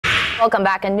Welcome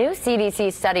back. A new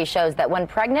CDC study shows that when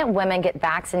pregnant women get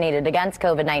vaccinated against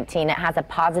COVID-19, it has a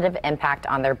positive impact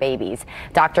on their babies.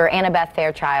 Dr. Annabeth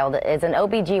Fairchild is an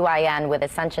OB/GYN with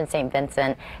Ascension St.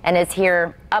 Vincent and is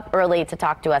here up early to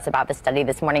talk to us about the study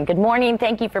this morning. Good morning.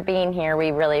 Thank you for being here.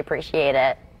 We really appreciate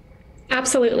it.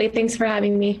 Absolutely. Thanks for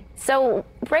having me. So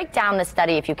break down the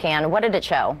study if you can. What did it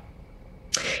show?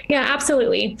 Yeah,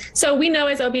 absolutely. So we know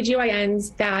as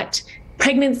OB/GYNs that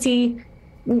pregnancy,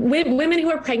 women who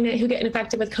are pregnant who get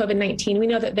infected with COVID-19, we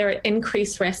know that they're at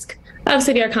increased risk of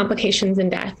severe complications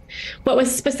and death. What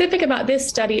was specific about this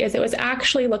study is it was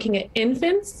actually looking at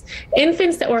infants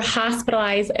that were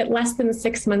hospitalized at less than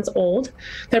 6 months old,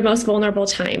 their most vulnerable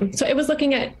time. So it was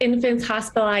looking at infants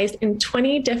hospitalized in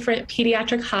 20 different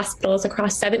pediatric hospitals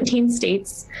across 17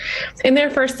 states in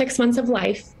their first 6 months of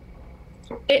life.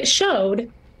 It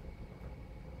showed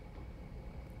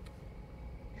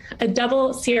a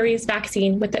double series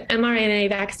vaccine with the mRNA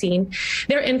vaccine,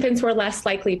 their infants were less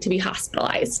likely to be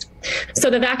hospitalized. So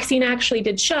the vaccine actually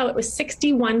did show it was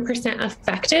 61%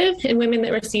 effective in women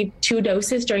that received 2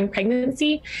 doses during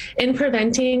pregnancy in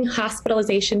preventing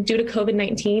hospitalization due to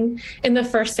COVID-19 in the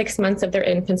first 6 months of their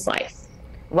infant's life.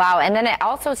 Wow. And then it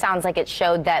also sounds like it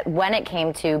showed that when it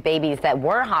came to babies that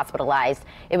were hospitalized,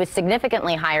 it was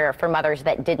significantly higher for mothers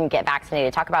that didn't get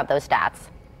vaccinated. Talk about those stats.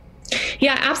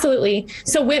 Yeah, absolutely.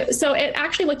 So it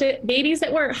actually looked at babies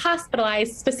that were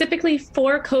hospitalized specifically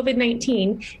for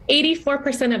COVID-19.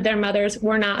 84% of their mothers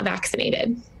were not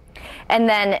vaccinated. And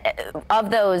then of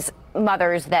those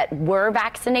mothers that were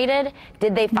vaccinated,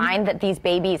 did they find that these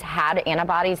babies had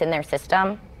antibodies in their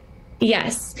system?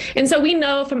 Yes. And so we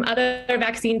know from other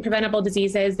vaccine preventable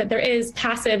diseases that there is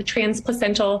passive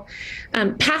transplacental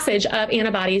passage of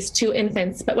antibodies to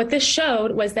infants. But what this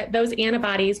showed was that those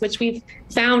antibodies, which we've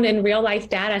found in real life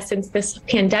data since this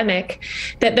pandemic,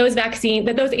 that those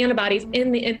antibodies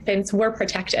in the infants were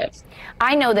protective.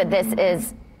 I know that this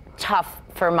is tough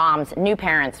for moms, new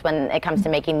parents, when it comes to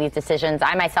making these decisions.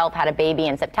 I myself had a baby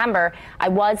in September. I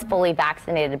was fully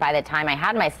vaccinated by the time I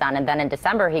had my son, and then in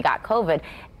December he got COVID.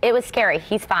 It was scary.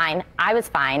 He's fine. I was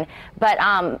fine. But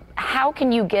how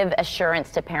can you give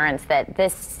assurance to parents that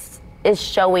this is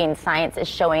showing, science is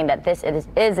showing that this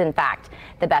is in fact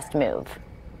the best move?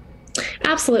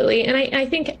 Absolutely. And I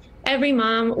think every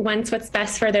mom wants what's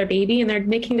best for their baby, and they're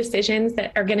making decisions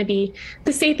that are going to be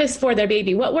the safest for their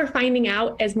baby. What we're finding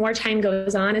out as more time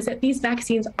goes on is that these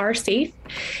vaccines are safe,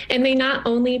 and they not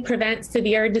only prevent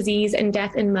severe disease and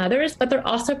death in mothers, but they're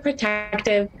also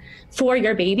protective for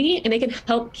your baby, and they can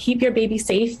help keep your baby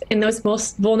safe in those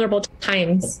most vulnerable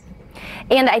times.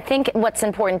 And I think what's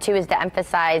important, too, is to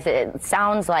emphasize, it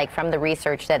sounds like from the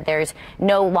research that there's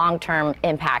no long-term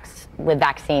impacts with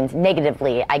vaccines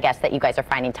negatively, I guess, that you guys are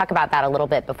finding. Talk about that a little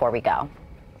bit before we go.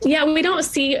 Yeah, we don't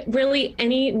see really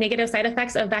any negative side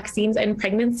effects of vaccines in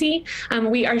pregnancy.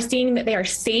 We are seeing that they are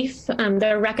safe.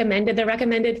 They're recommended. They're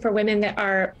recommended for women that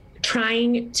are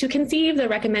trying to conceive. They're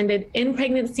recommended in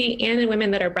pregnancy and in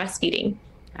women that are breastfeeding.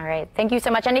 All right. Thank you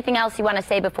so much. Anything else you want to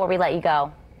say before we let you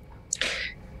go?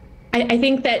 I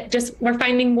think that just we're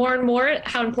finding more and more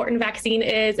how important vaccine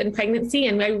is in pregnancy,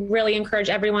 and I really encourage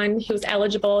everyone who's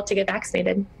eligible to get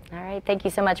vaccinated. All right. Thank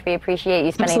you so much. We appreciate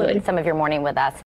you spending some of your morning with us.